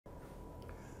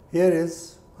Here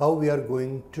is how we are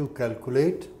going to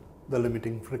calculate the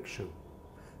limiting friction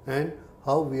and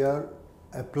how we are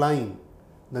applying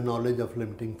the knowledge of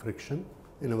limiting friction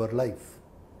in our life.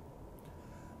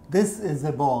 This is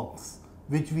a box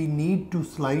which we need to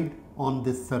slide on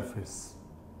this surface.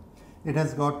 It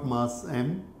has got mass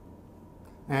m,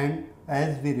 and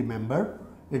as we remember,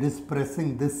 it is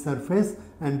pressing this surface,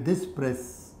 and this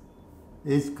press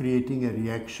is creating a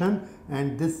reaction,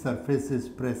 and this surface is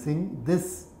pressing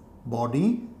this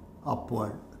body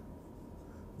upward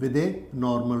with a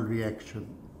normal reaction,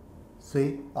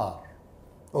 say R.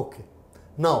 Okay.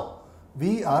 Now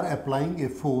we are applying a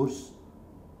force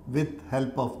with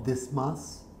help of this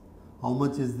mass. How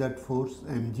much is that force?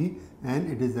 mg,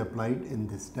 and it is applied in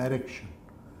this direction.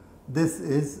 This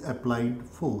is applied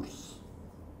force.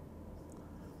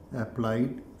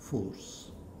 Applied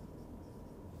force.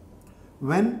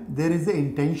 When there is an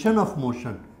intention of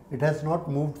motion, it has not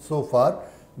moved so far.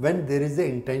 When there is an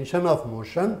intention of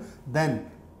motion, then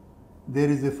there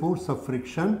is a force of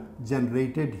friction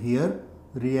generated here,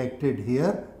 reacted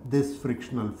here, this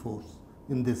frictional force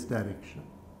in this direction.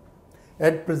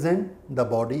 At present, the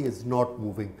body is not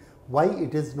moving. Why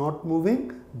it is not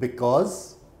moving?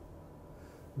 Because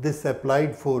this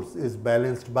applied force is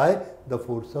balanced by the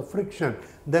force of friction.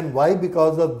 Then why?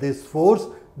 Because of this force,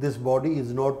 this body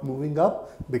is not moving up,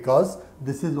 because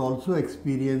this is also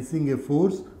experiencing a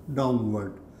force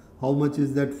downward. How much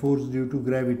is that force due to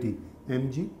gravity?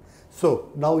 mg.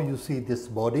 So now you see this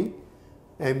body,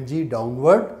 mg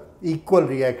downward, equal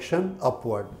reaction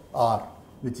upward, R,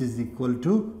 which is equal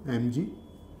to mg,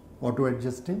 auto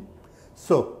adjusting.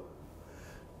 So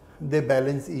they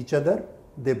balance each other,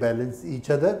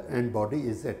 and body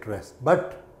is at rest.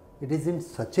 But it is in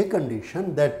such a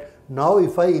condition that now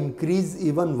if I increase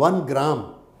even 1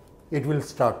 gram, it will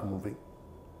start moving.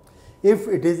 If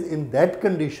it is in that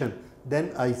condition,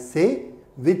 then I say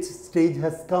which stage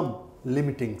has come?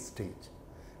 Limiting stage.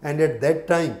 And at that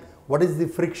time, what is the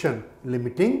friction?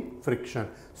 Limiting friction.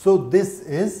 So this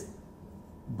is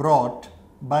brought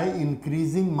by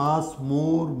increasing mass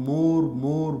more,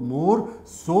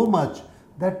 so much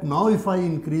that now if I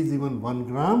increase even 1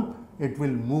 gram, it will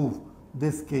move.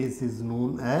 This case is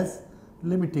known as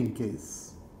limiting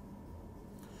case.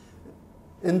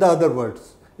 In the other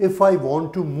words, if I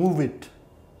want to move it,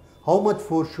 how much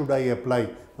force should I apply?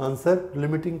 Answer,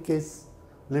 limiting case,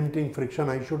 limiting friction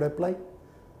I should apply.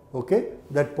 Okay,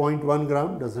 that 0.1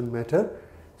 gram doesn't matter.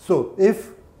 So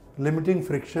if limiting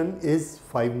friction is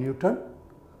 5 Newton,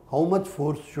 how much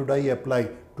force should I apply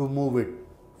to move it?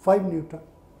 5 Newton.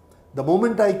 The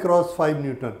moment I cross 5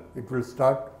 Newton, it will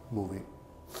start moving.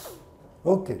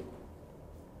 Okay.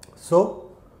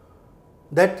 So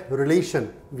that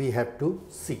relation we have to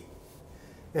see.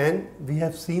 And we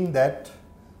have seen that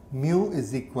mu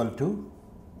is equal to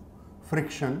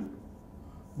friction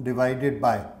divided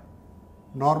by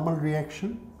normal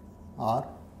reaction, R.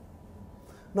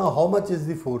 Now how much is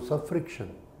the force of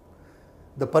friction?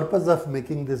 The purpose of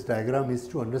making this diagram is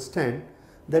to understand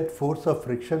that force of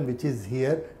friction which is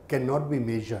here cannot be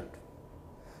measured.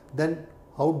 Then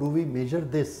how do we measure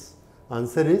this?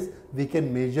 Answer is, we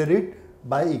can measure it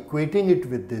by equating it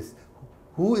with this.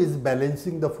 Who is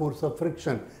balancing the force of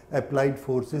friction? Applied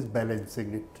force is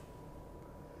balancing it.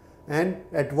 And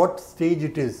at what stage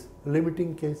it is?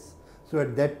 Limiting case. So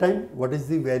at that time, what is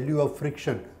the value of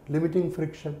friction? Limiting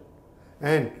friction.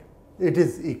 And it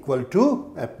is equal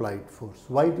to applied force.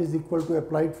 Why it is equal to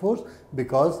applied force?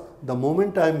 Because the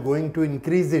moment I am going to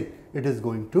increase it, it is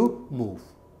going to move.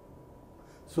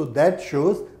 So that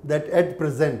shows that at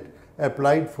present,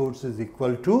 applied force is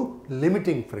equal to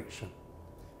limiting friction.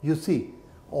 You see,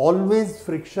 always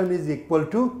friction is equal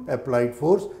to applied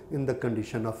force in the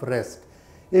condition of rest.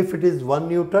 If it is 1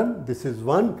 Newton, this is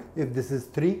 1. If this is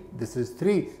 3, this is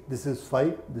 3. This is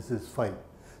 5, this is 5.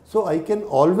 So I can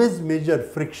always measure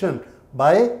friction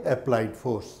by applied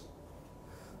force.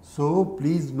 So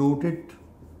please note it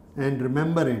and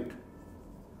remember it.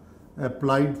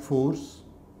 Applied force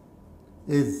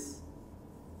is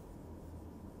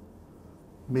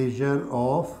measure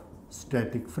of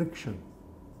static friction.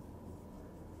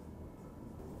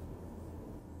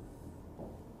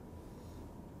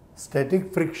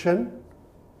 Static friction,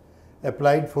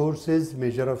 applied force is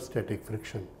measure of static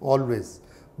friction always.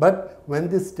 But when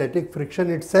this static friction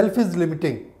itself is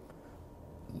limiting,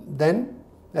 then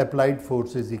applied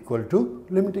force is equal to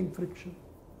limiting friction.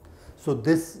 So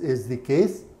this is the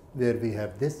case where we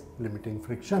have this limiting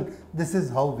friction. This is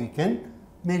how we can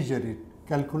measure it,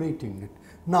 calculating it.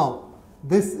 Now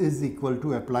this is equal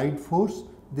to applied force,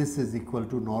 this is equal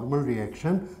to normal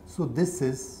reaction. So this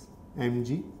is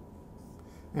mg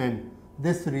and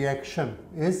this reaction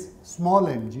is small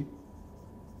mg.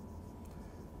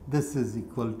 This is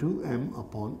equal to m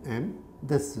upon m.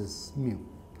 This is mu.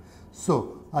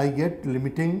 So I get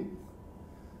limiting,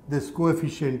 this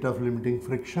coefficient of limiting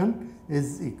friction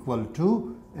is equal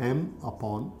to m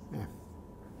upon m.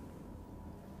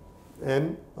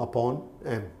 M upon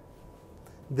m.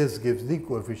 This gives the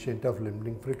coefficient of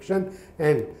limiting friction,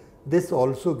 and this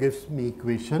also gives me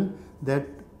equation that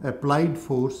applied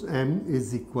force m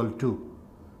is equal to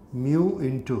mu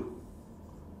into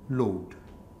load.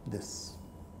 This.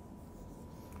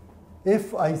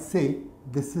 If I say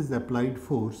this is applied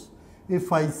force,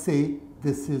 if I say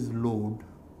this is load,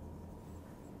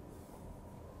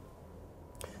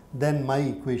 then my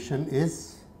equation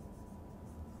is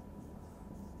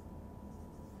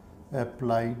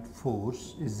applied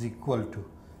force is equal to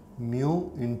mu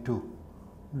into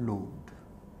load.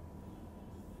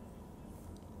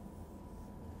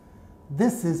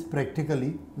 This is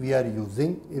practically we are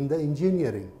using in the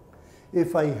engineering.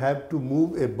 If I have to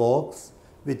move a box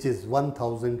which is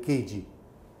 1000 kg,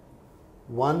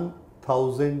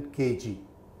 1000 kg,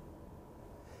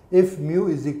 if mu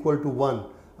is equal to 1,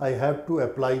 I have to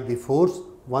apply the force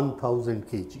 1000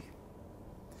 kg.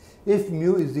 If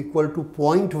mu is equal to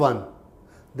 0.1,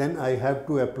 then I have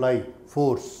to apply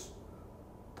force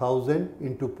 1000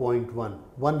 into 0.1,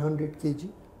 100 kg.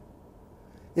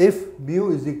 If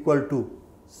mu is equal to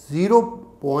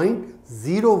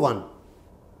 0.01,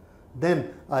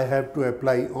 then I have to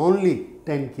apply only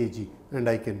 10 kg and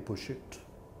I can push it.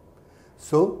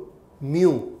 So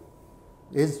mu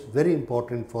is very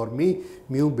important for me,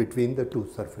 mu between the two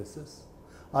surfaces.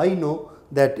 I know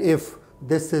that if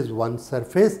this is one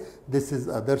surface, this is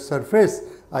other surface,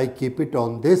 I keep it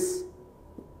on this,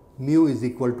 mu is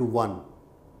equal to 1,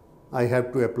 I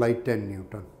have to apply 10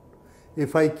 Newton.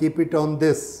 If I keep it on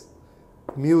this,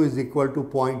 mu is equal to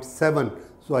 0.7,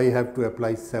 so I have to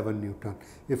apply 7 Newton.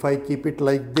 If I keep it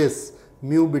like this,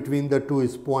 mu between the two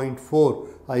is 0.4,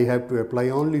 I have to apply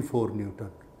only 4 Newton.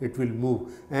 It will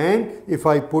move. And if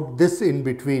I put this in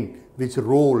between, which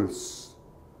rolls,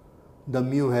 the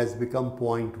mu has become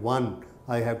 0.1.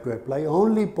 I have to apply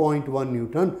only 0.1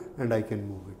 Newton and I can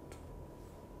move it.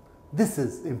 This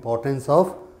is importance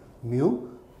of mu,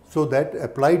 so that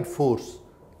applied force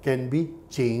can be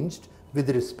changed with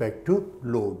respect to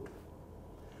load.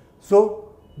 So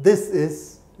this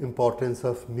is importance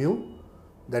of mu,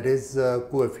 that is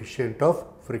coefficient of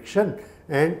friction,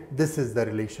 and this is the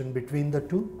relation between the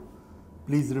two.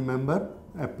 Please remember,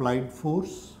 applied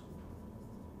force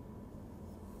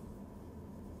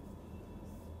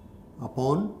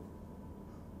upon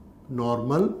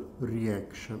normal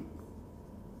reaction,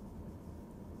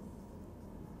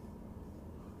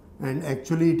 and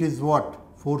actually it is what?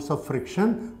 Force of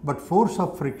friction, but force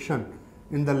of friction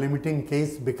in the limiting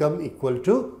case become equal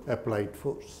to applied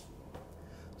force.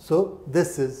 So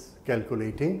this is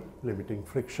calculating limiting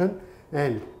friction,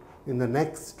 and in the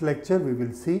next lecture we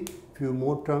will see few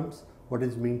more terms, what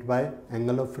is meant by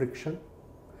angle of friction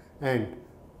and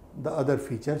the other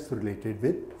features related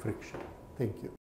with friction. Thank you.